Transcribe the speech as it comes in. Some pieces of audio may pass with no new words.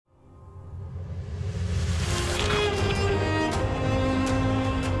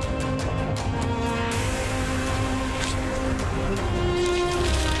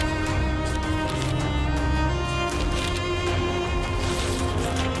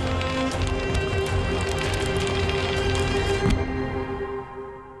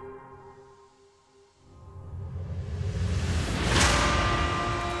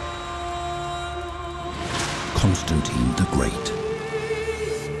Great,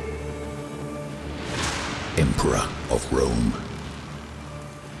 Emperor of Rome,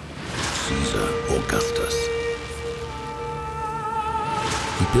 Caesar Augustus.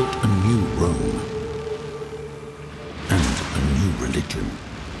 He built a new Rome and a new religion.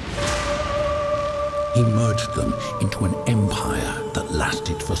 He merged them into an empire that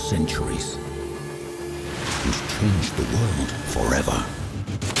lasted for centuries and changed the world forever.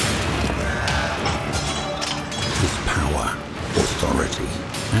 His power, authority,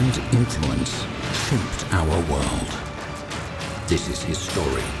 and influence shaped our world. This is his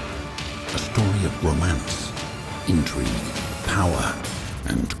story, a story of romance, intrigue, power,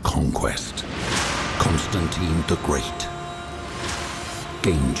 and conquest. Constantine the Great.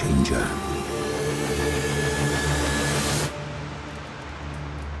 Game changer.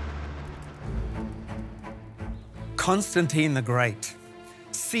 Constantine the Great,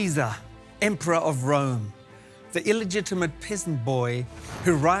 Caesar, Emperor of Rome, the illegitimate peasant boy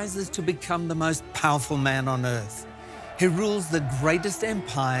who rises to become the most powerful man on earth. He rules the greatest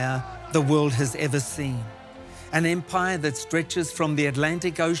empire the world has ever seen, an empire that stretches from the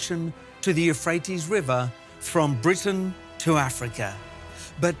Atlantic Ocean to the Euphrates River, from Britain to Africa.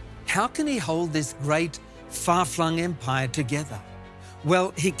 But how can he hold this great, far-flung empire together?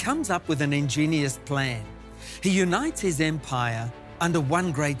 Well, he comes up with an ingenious plan. He unites his empire under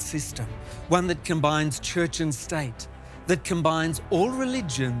one great system, one that combines church and state, that combines all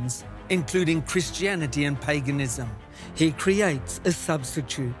religions, including Christianity and paganism. He creates a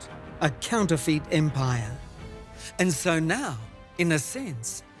substitute, a counterfeit empire. And so now, in a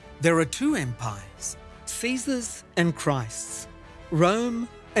sense, there are two empires, Caesar's and Christ's, Rome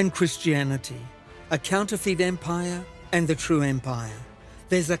and Christianity, a counterfeit empire and the true empire.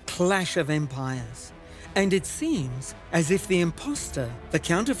 There's a clash of empires. And it seems as if the imposter, the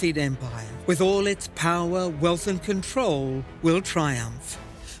counterfeit empire, with all its power, wealth and control, will triumph.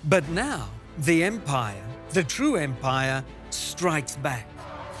 But now, the empire, the true empire, strikes back.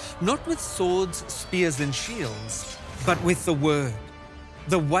 Not with swords, spears and shields, but with the word,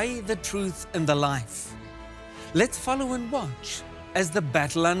 the way, the truth and the life. Let's follow and watch as the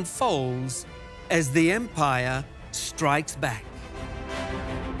battle unfolds, as the empire strikes back.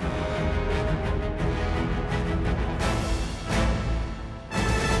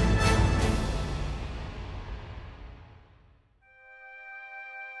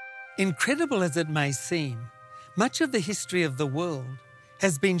 Incredible as it may seem, much of the history of the world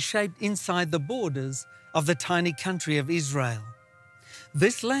has been shaped inside the borders of the tiny country of Israel.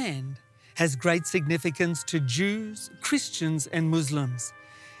 This land has great significance to Jews, Christians and Muslims,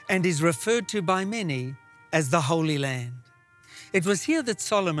 and is referred to by many as the Holy Land. It was here that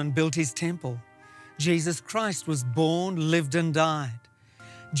Solomon built his temple. Jesus Christ was born, lived and died.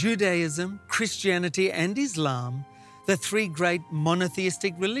 Judaism, Christianity and Islam, the three great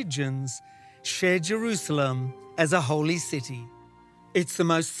monotheistic religions, share Jerusalem as a holy city. It's the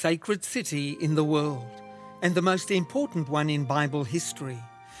most sacred city in the world and the most important one in Bible history.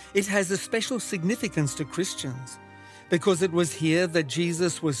 It has a special significance to Christians because it was here that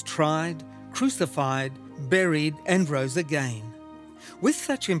Jesus was tried, crucified, buried and rose again. With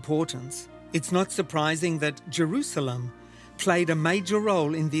such importance, it's not surprising that Jerusalem played a major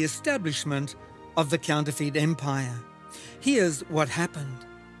role in the establishment of the counterfeit empire. Here's what happened.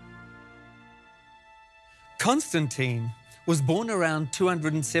 Constantine was born around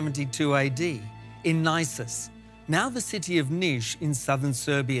 272 AD in Nisus, now the city of Niš in southern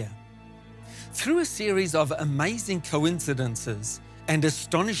Serbia. Through a series of amazing coincidences and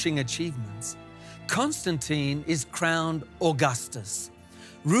astonishing achievements, Constantine is crowned Augustus,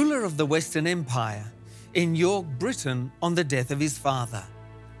 ruler of the Western Empire, in York, Britain, on the death of his father.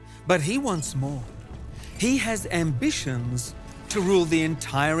 But he wants more. He has ambitions to rule the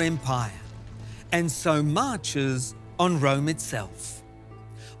entire empire, and so marches on Rome itself.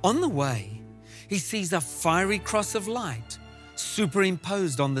 On the way, he sees a fiery cross of light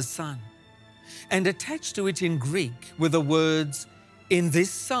superimposed on the sun, and attached to it in Greek were the words, "In this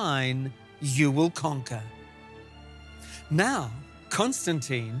sign you will conquer." Now,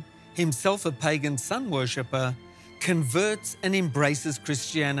 Constantine, himself a pagan sun worshipper, converts and embraces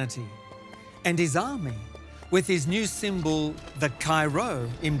Christianity, and his army, with his new symbol, the Chi-Rho,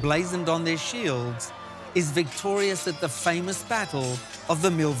 emblazoned on their shields, is victorious at the famous battle of the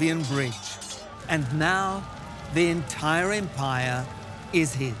Milvian Bridge. And now, the entire empire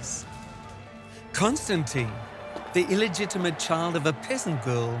is his. Constantine, the illegitimate child of a peasant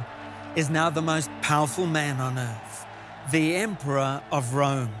girl, is now the most powerful man on earth, the Emperor of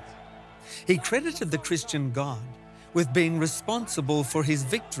Rome. He credited the Christian God with being responsible for his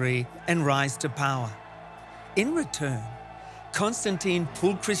victory and rise to power. In return, Constantine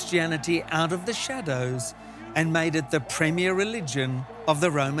pulled Christianity out of the shadows and made it the premier religion of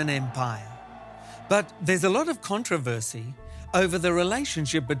the Roman Empire. But there's a lot of controversy over the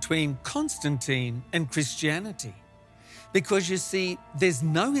relationship between Constantine and Christianity. Because you see, there's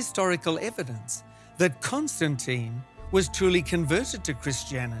no historical evidence that Constantine was truly converted to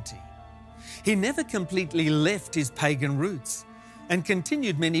Christianity. He never completely left his pagan roots and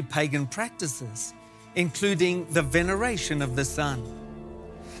continued many pagan practices, including the veneration of the sun.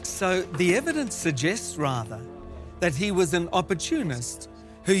 So the evidence suggests rather that he was an opportunist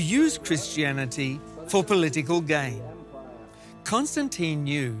who used Christianity for political gain. Constantine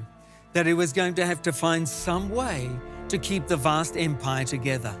knew that he was going to have to find some way to keep the vast empire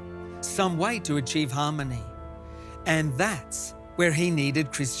together, some way to achieve harmony. And that's where he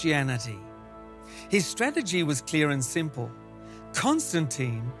needed Christianity. His strategy was clear and simple.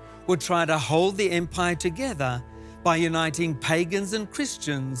 Constantine would try to hold the empire together by uniting pagans and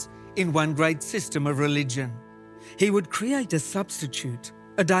Christians in one great system of religion. He would create a substitute,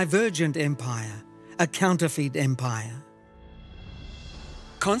 a divergent empire, a counterfeit empire.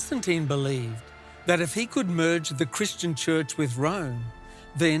 Constantine believed that if he could merge the Christian church with Rome,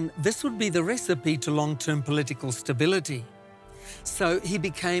 then this would be the recipe to long-term political stability. So he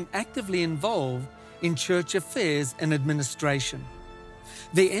became actively involved in church affairs and administration.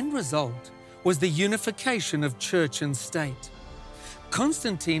 The end result was the unification of church and state.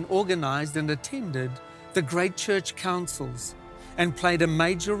 Constantine organized and attended the great church councils and played a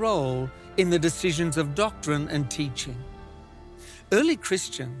major role in the decisions of doctrine and teaching. Early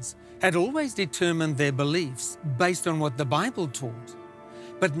Christians had always determined their beliefs based on what the Bible taught,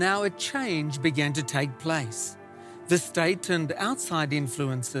 but now a change began to take place. The state and outside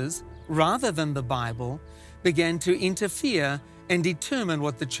influences, rather than the Bible, began to interfere and determine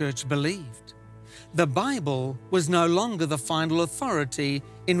what the church believed. The Bible was no longer the final authority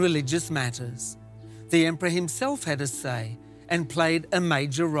in religious matters. The emperor himself had a say and played a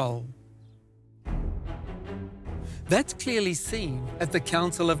major role. That's clearly seen at the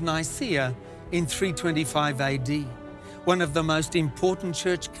Council of Nicaea in 325 AD, one of the most important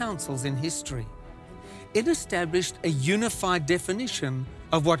church councils in history. It established a unified definition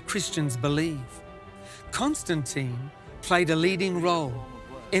of what Christians believe. Constantine played a leading role,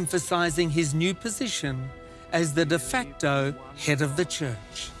 emphasizing his new position as the de facto head of the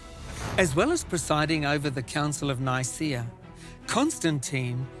church. As well as presiding over the Council of Nicaea,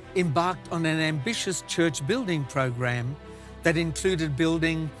 Constantine embarked on an ambitious church building program that included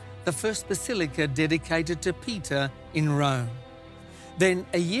building the first basilica dedicated to Peter in Rome. Then,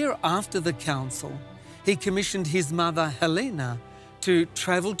 a year after the council, he commissioned his mother Helena to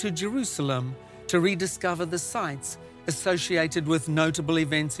travel to Jerusalem to rediscover the sites associated with notable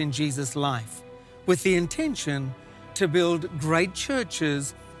events in Jesus' life, with the intention to build great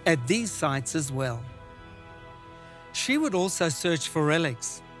churches at these sites as well. She would also search for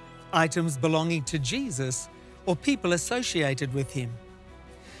relics, items belonging to Jesus or people associated with him.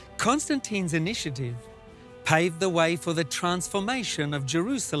 Constantine's initiative paved the way for the transformation of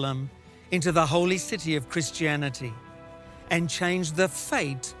Jerusalem into the holy city of Christianity and changed the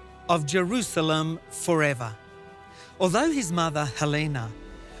fate of Jerusalem forever. Although his mother, Helena,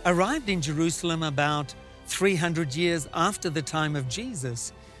 arrived in Jerusalem about 300 years after the time of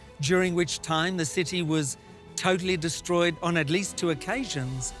Jesus, during which time the city was totally destroyed on at least 2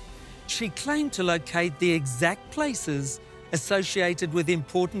 occasions, she claimed to locate the exact places associated with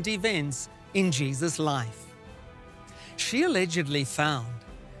important events in Jesus' life. She allegedly found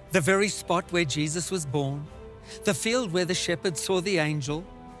the very spot where Jesus was born, the field where the shepherds saw the angel,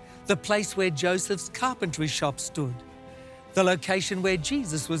 the place where Joseph's carpentry shop stood, the location where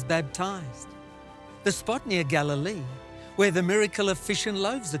Jesus was baptized, the spot near Galilee where the miracle of fish and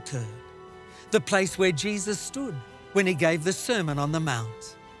loaves occurred, the place where Jesus stood when he gave the Sermon on the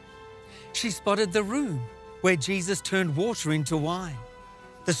Mount. She spotted the room where Jesus turned water into wine,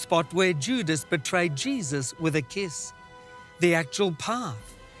 the spot where Judas betrayed Jesus with a kiss, the actual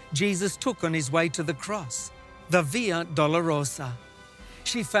path Jesus took on his way to the cross, the Via Dolorosa.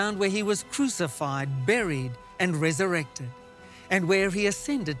 She found where he was crucified, buried, and resurrected, and where he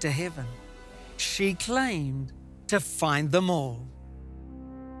ascended to heaven. She claimed to find them all.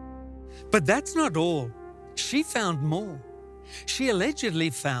 But that's not all. She found more. She allegedly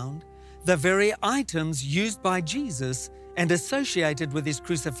found the very items used by Jesus and associated with his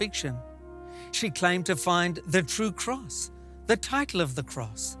crucifixion. She claimed to find the true cross, the title of the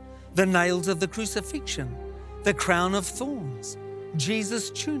cross, the nails of the crucifixion, the crown of thorns, Jesus'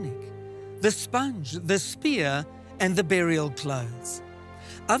 tunic, the sponge, the spear, and the burial clothes.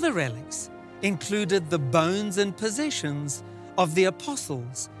 Other relics included the bones and possessions of the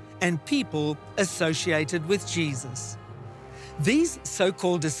apostles and people associated with Jesus. These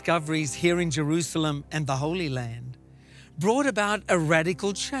so-called discoveries here in Jerusalem and the Holy Land brought about a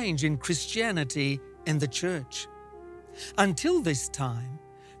radical change in Christianity and the church. Until this time,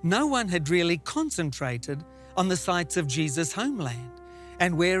 no one had really concentrated on the sites of Jesus' homeland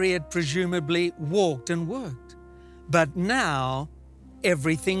and where he had presumably walked and worked. But now,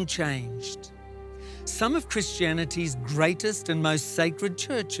 everything changed. Some of Christianity's greatest and most sacred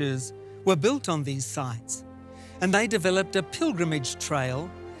churches were built on these sites, and they developed a pilgrimage trail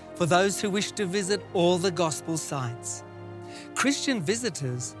for those who wished to visit all the gospel sites. Christian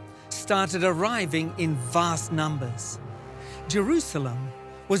visitors started arriving in vast numbers. Jerusalem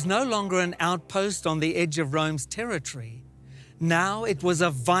was no longer an outpost on the edge of Rome's territory. Now it was a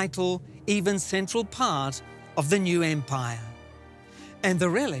vital, even central part of the new empire. And the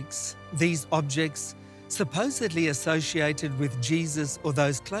relics, these objects supposedly associated with Jesus or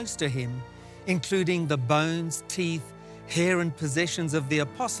those close to him, including the bones, teeth, hair and possessions of the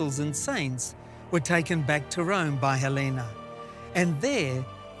apostles and saints, were taken back to Rome by Helena. And there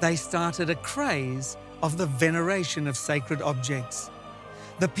they started a craze of the veneration of sacred objects.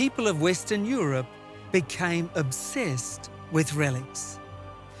 The people of Western Europe became obsessed with relics.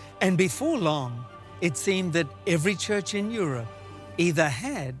 And before long, it seemed that every church in Europe either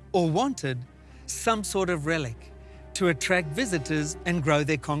had or wanted some sort of relic to attract visitors and grow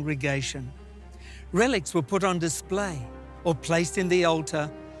their congregation. Relics were put on display or placed in the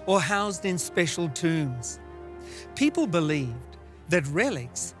altar or housed in special tombs. People believed that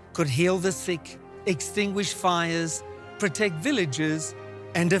relics could heal the sick, extinguish fires, protect villages,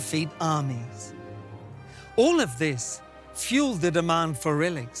 and defeat armies. All of this fueled the demand for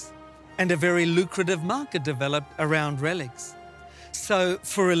relics, and a very lucrative market developed around relics. So,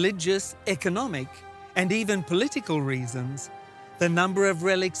 for religious, economic, and even political reasons, the number of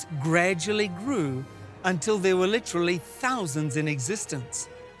relics gradually grew until there were literally thousands in existence.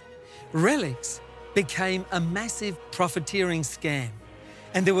 Relics became a massive profiteering scam,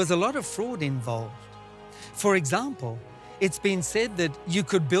 and there was a lot of fraud involved. For example, it's been said that you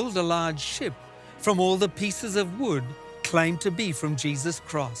could build a large ship from all the pieces of wood claimed to be from Jesus'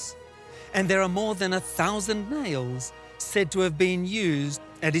 cross, and there are more than 1,000 nails said to have been used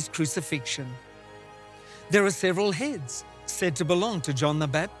at his crucifixion. There are several heads said to belong to John the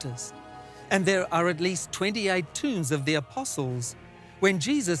Baptist, and there are at least 28 tombs of the apostles when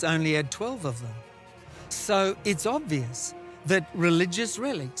Jesus only had 12 of them. So it's obvious that religious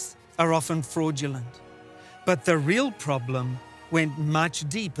relics are often fraudulent. But the real problem went much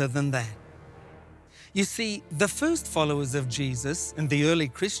deeper than that. You see, the first followers of Jesus and the early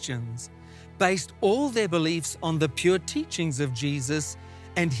Christians based all their beliefs on the pure teachings of Jesus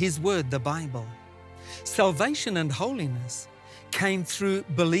and his word, the Bible. Salvation and holiness came through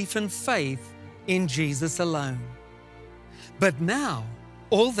belief and faith in Jesus alone. But now,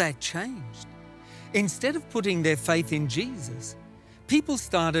 all that changed. Instead of putting their faith in Jesus, people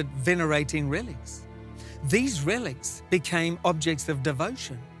started venerating relics. These relics became objects of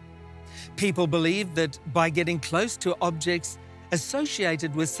devotion. People believed that by getting close to objects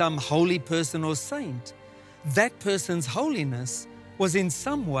associated with some holy person or saint, that person's holiness was in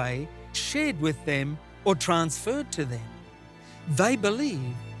some way shared with them or transferred to them. They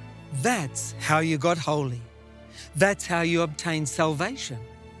believed that's how you got holy. That's how you obtained salvation.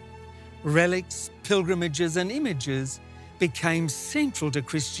 Relics, pilgrimages, and images became central to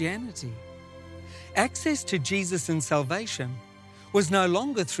Christianity. Access to Jesus and salvation was no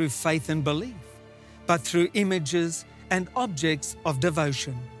longer through faith and belief, but through images and objects of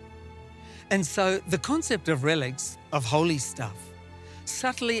devotion. And so the concept of relics, of holy stuff,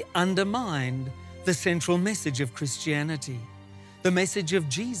 subtly undermined the central message of Christianity, the message of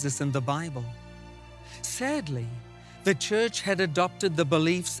Jesus and the Bible. Sadly, the church had adopted the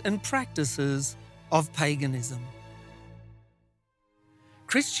beliefs and practices of paganism.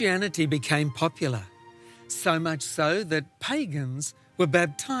 Christianity became popular, so much so that pagans were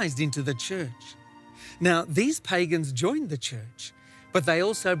baptized into the church. Now, these pagans joined the church, but they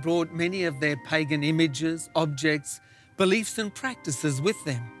also brought many of their pagan images, objects, beliefs and practices with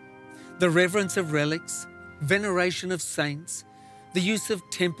them. The reverence of relics, veneration of saints, the use of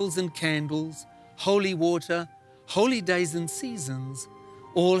temples and candles, holy water, holy days and seasons,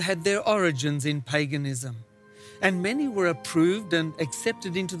 all had their origins in paganism, and many were approved and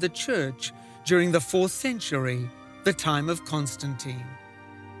accepted into the church during the 4th century, the time of Constantine.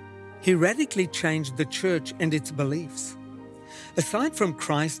 He radically changed the church and its beliefs. Aside from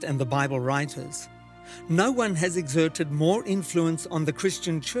Christ and the Bible writers, no one has exerted more influence on the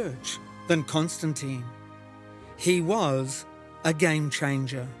Christian church than Constantine. He was a game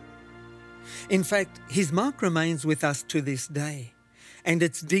changer. In fact, his mark remains with us to this day, and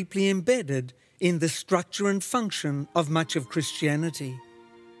it's deeply embedded in the structure and function of much of Christianity.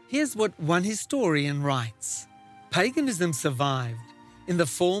 Here's what one historian writes: paganism survived in the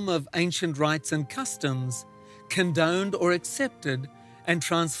form of ancient rites and customs, condoned or accepted and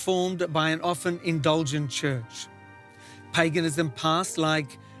transformed by an often indulgent church. Paganism passed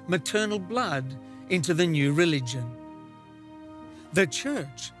like maternal blood into the new religion. The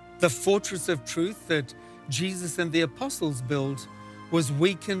church, the fortress of truth that Jesus and the apostles built, was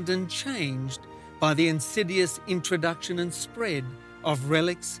weakened and changed by the insidious introduction and spread of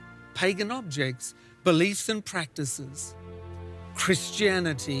relics, pagan objects, beliefs and practices.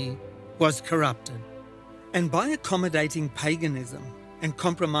 Christianity was corrupted. And by accommodating paganism and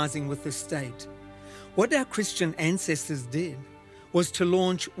compromising with the state, what our Christian ancestors did was to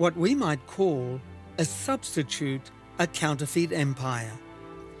launch what we might call a substitute, a counterfeit empire.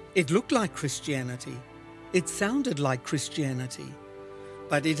 It looked like Christianity. It sounded like Christianity.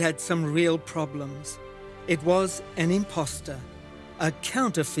 But it had some real problems. It was an imposter, a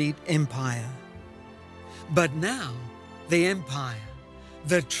counterfeit empire. But now, the empire,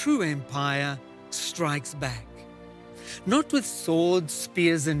 the true empire, strikes back. Not with swords,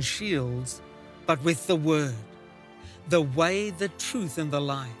 spears and shields, but with the word, the way, the truth and the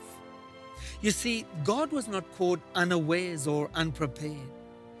life. You see, God was not caught unawares or unprepared.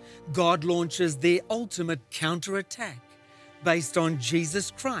 God launches the ultimate counterattack based on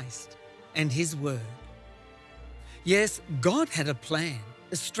Jesus Christ and His Word. Yes, God had a plan,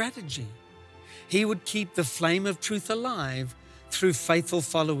 a strategy. He would keep the flame of truth alive through faithful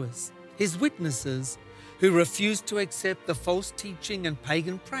followers, His witnesses, who refused to accept the false teaching and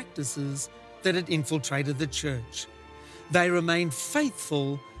pagan practices that had infiltrated the church. They remained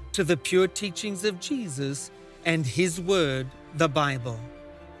faithful to the pure teachings of Jesus and His Word, the Bible.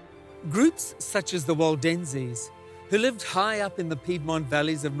 Groups such as the Waldenses, who lived high up in the Piedmont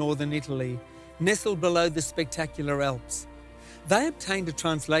valleys of northern Italy, nestled below the spectacular Alps. They obtained a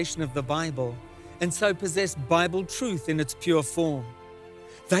translation of the Bible and so possessed Bible truth in its pure form.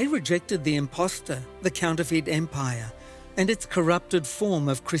 They rejected the impostor, the counterfeit empire, and its corrupted form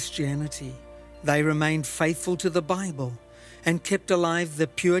of Christianity. They remained faithful to the Bible and kept alive the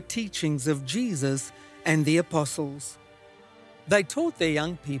pure teachings of Jesus and the apostles. They taught their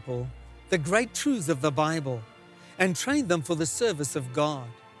young people the great truths of the Bible and trained them for the service of God.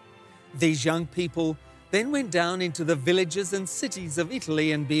 These young people then went down into the villages and cities of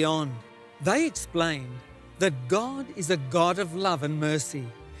Italy and beyond. They explained that God is a God of love and mercy,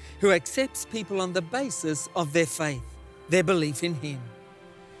 who accepts people on the basis of their faith, their belief in Him.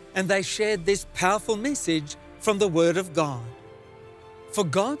 And they shared this powerful message from the Word of God. For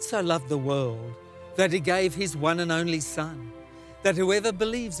God so loved the world that He gave His one and only Son, that whoever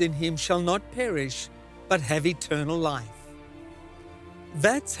believes in Him shall not perish, but have eternal life.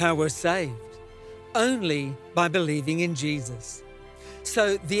 That's how we're saved, only by believing in Jesus.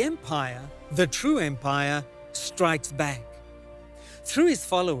 So the empire, the true empire, strikes back. Through His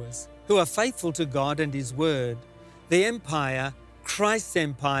followers, who are faithful to God and His Word, the empire, Christ's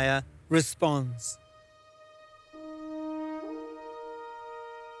empire, responds.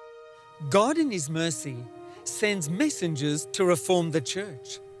 God in His mercy sends messengers to reform the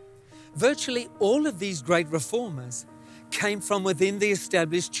church. Virtually all of these great reformers came from within the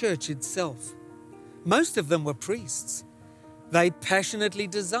established church itself. Most of them were priests. They passionately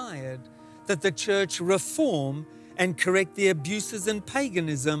desired that the church reform and correct the abuses and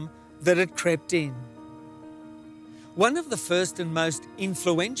paganism that had crept in. One of the first and most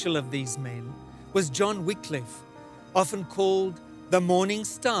influential of these men was John Wycliffe, often called the morning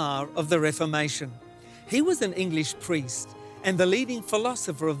star of the Reformation. He was an English priest and the leading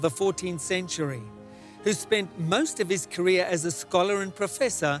philosopher of the 14th century, who spent most of his career as a scholar and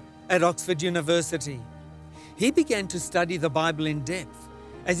professor at Oxford University. He began to study the Bible in depth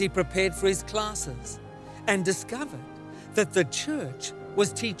as he prepared for his classes and discovered that the church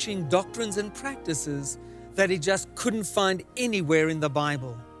was teaching doctrines and practices that he just couldn't find anywhere in the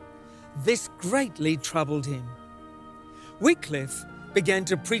Bible. This greatly troubled him. Wycliffe began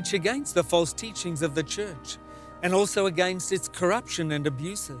to preach against the false teachings of the church and also against its corruption and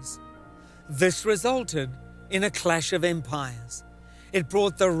abuses. This resulted in a clash of empires. It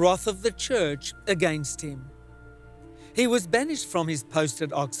brought the wrath of the church against him. He was banished from his post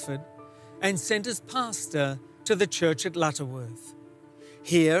at Oxford and sent as pastor to the church at Lutterworth.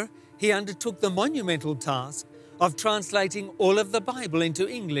 Here, he undertook the monumental task of translating all of the Bible into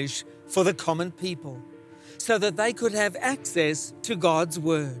English for the common people, so that they could have access to God's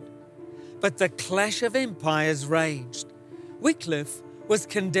Word. But the clash of empires raged. Wycliffe was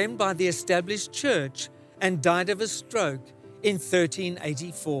condemned by the established church and died of a stroke in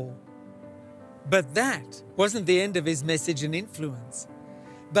 1384. But that wasn't the end of his message and influence.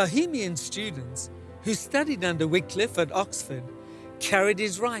 Bohemian students who studied under Wycliffe at Oxford carried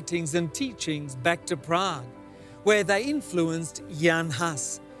his writings and teachings back to Prague, where they influenced Jan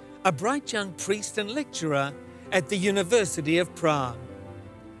Hus, a bright young priest and lecturer at the University of Prague.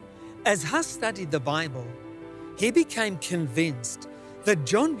 As Hus studied the Bible, he became convinced that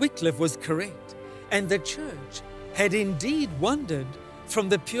John Wycliffe was correct and the church had indeed wandered from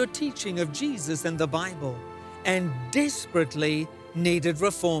the pure teaching of Jesus and the Bible and desperately needed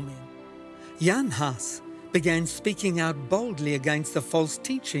reforming. Jan Hus began speaking out boldly against the false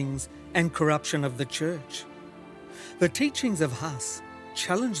teachings and corruption of the church. The teachings of Hus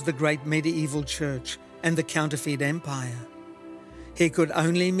challenged the great medieval church and the counterfeit empire. He could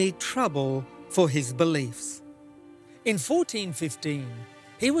only meet trouble for his beliefs. In 1415,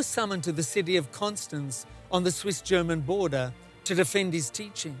 he was summoned to the city of Constance on the Swiss-German border to defend his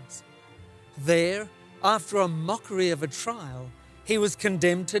teachings. There, after a mockery of a trial, he was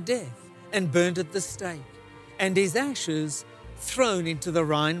condemned to death and burned at the stake, and his ashes thrown into the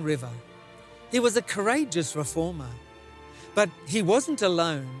Rhine River. He was a courageous reformer, but he wasn't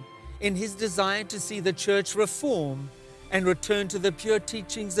alone in his desire to see the church reform and return to the pure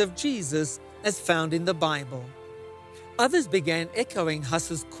teachings of Jesus as found in the Bible. Others began echoing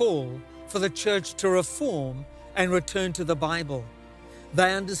Huss's call for the church to reform and return to the Bible.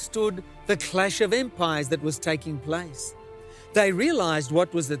 They understood the clash of empires that was taking place. They realized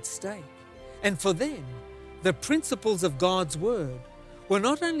what was at stake, and for them, the principles of God's Word were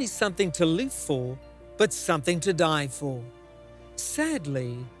not only something to live for, but something to die for.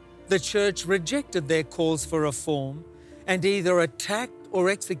 Sadly, the church rejected their calls for reform and either attacked or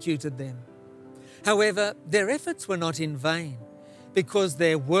executed them. However, their efforts were not in vain, because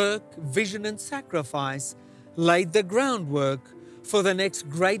their work, vision, and sacrifice laid the groundwork for the next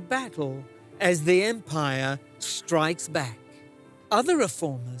great battle as the empire strikes back. Other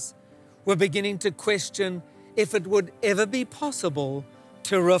reformers were beginning to question if it would ever be possible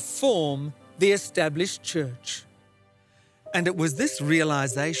to reform the established church. And it was this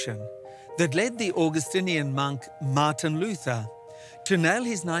realization that led the Augustinian monk Martin Luther to nail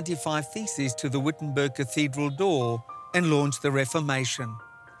his 95 Theses to the Wittenberg Cathedral door and launch the Reformation,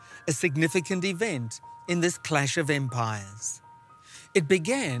 a significant event in this clash of empires. It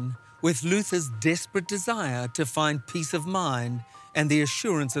began with Luther's desperate desire to find peace of mind and the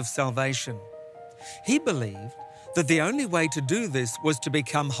assurance of salvation. He believed that the only way to do this was to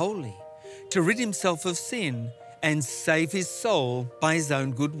become holy, to rid himself of sin and save his soul by his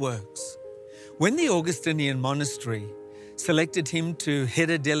own good works. When the Augustinian monastery selected him to head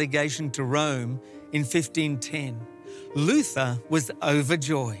a delegation to Rome in 1510, Luther was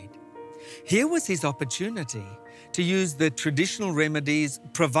overjoyed. Here was his opportunity to use the traditional remedies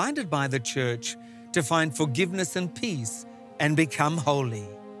provided by the church to find forgiveness and peace and become holy.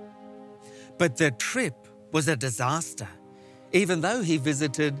 But the trip was a disaster. Even though he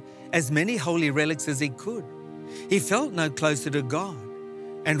visited as many holy relics as he could, he felt no closer to God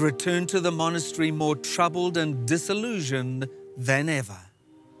and returned to the monastery more troubled and disillusioned than ever.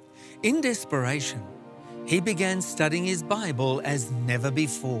 In desperation, he began studying his Bible as never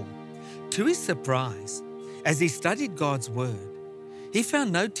before. To his surprise, as he studied God's Word, he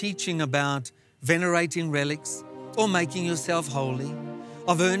found no teaching about venerating relics or making yourself holy,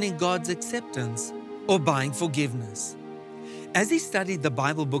 of earning God's acceptance or buying forgiveness. As he studied the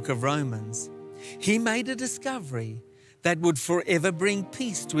Bible book of Romans, he made a discovery that would forever bring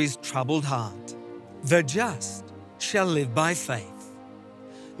peace to his troubled heart. The just shall live by faith.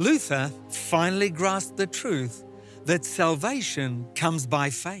 Luther finally grasped the truth that salvation comes by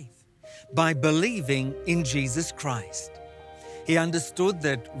faith, by believing in Jesus Christ. He understood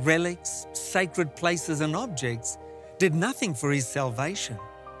that relics, sacred places, and objects did nothing for his salvation.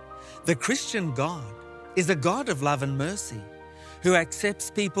 The Christian God is a God of love and mercy, who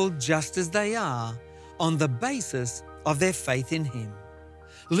accepts people just as they are on the basis of their faith in Him.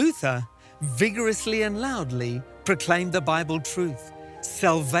 Luther vigorously and loudly proclaimed the Bible truth.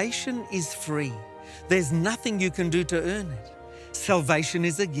 Salvation is free. There's nothing you can do to earn it. Salvation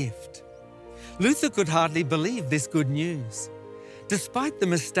is a gift. Luther could hardly believe this good news. Despite the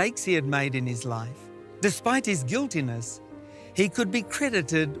mistakes he had made in his life, despite his guiltiness, he could be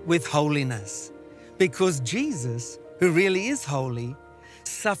credited with holiness, because Jesus, who really is holy,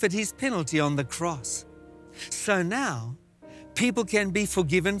 suffered his penalty on the cross. So now, people can be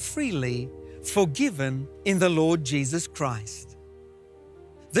forgiven freely, forgiven in the Lord Jesus Christ.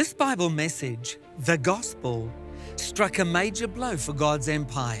 This Bible message, the gospel, struck a major blow for God's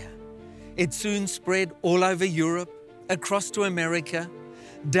empire. It soon spread all over Europe, across to America,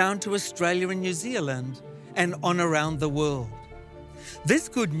 down to Australia and New Zealand, and on around the world. This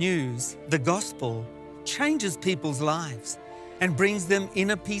good news, the gospel, changes people's lives and brings them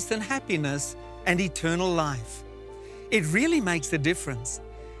inner peace and happiness and eternal life. It really makes a difference,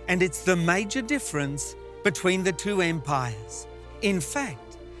 and it's the major difference between the two empires. In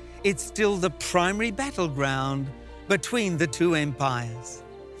fact, it's still the primary battleground between the two empires.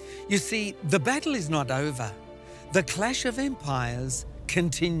 You see, the battle is not over. The clash of empires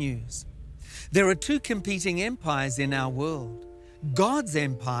continues. There are two competing empires in our world: God's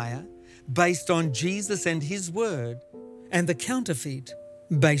empire, based on Jesus and His Word, and the counterfeit,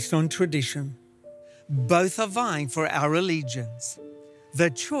 based on tradition. Both are vying for our allegiance. The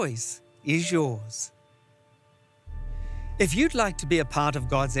choice is yours. If you'd like to be a part of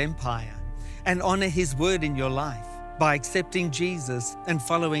God's empire and honor His Word in your life by accepting Jesus and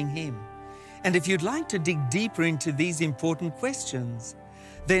following Him, and if you'd like to dig deeper into these important questions,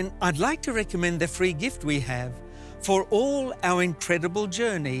 then I'd like to recommend the free gift we have for all our incredible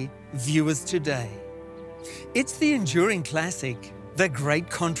journey viewers today. It's the enduring classic, The Great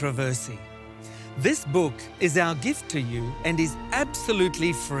Controversy. This book is our gift to you and is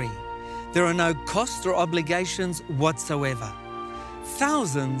absolutely free. There are no costs or obligations whatsoever.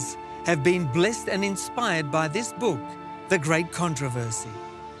 Thousands have been blessed and inspired by this book, The Great Controversy.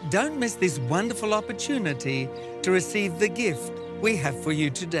 Don't miss this wonderful opportunity to receive the gift we have for you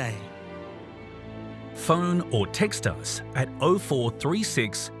today. Phone or text us at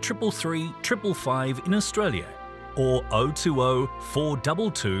 0436 333 555 in Australia or 020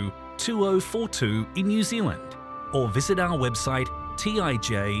 422 2042 in New Zealand, or visit our website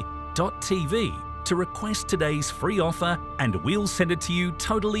tij.tv to request today's free offer, and we'll send it to you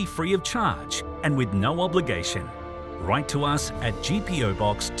totally free of charge and with no obligation. Write to us at GPO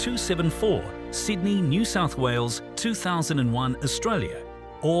Box 274, Sydney, New South Wales 2001, Australia,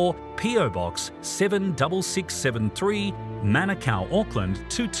 or PO Box 76673, Manukau, Auckland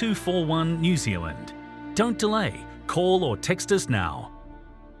 2241, New Zealand. Don't delay. Call or text us now.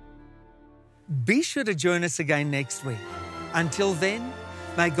 Be sure to join us again next week. Until then,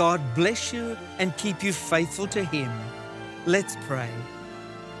 may God bless you and keep you faithful to Him. Let's pray.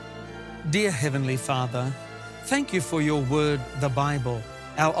 Dear Heavenly Father, thank you for your word, the Bible,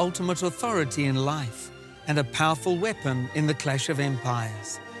 our ultimate authority in life and a powerful weapon in the clash of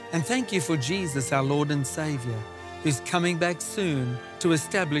empires. And thank you for Jesus, our Lord and Savior, who's coming back soon to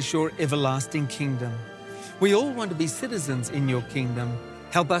establish your everlasting kingdom. We all want to be citizens in your kingdom.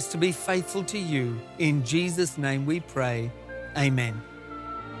 Help us to be faithful to you. In Jesus' name we pray. Amen.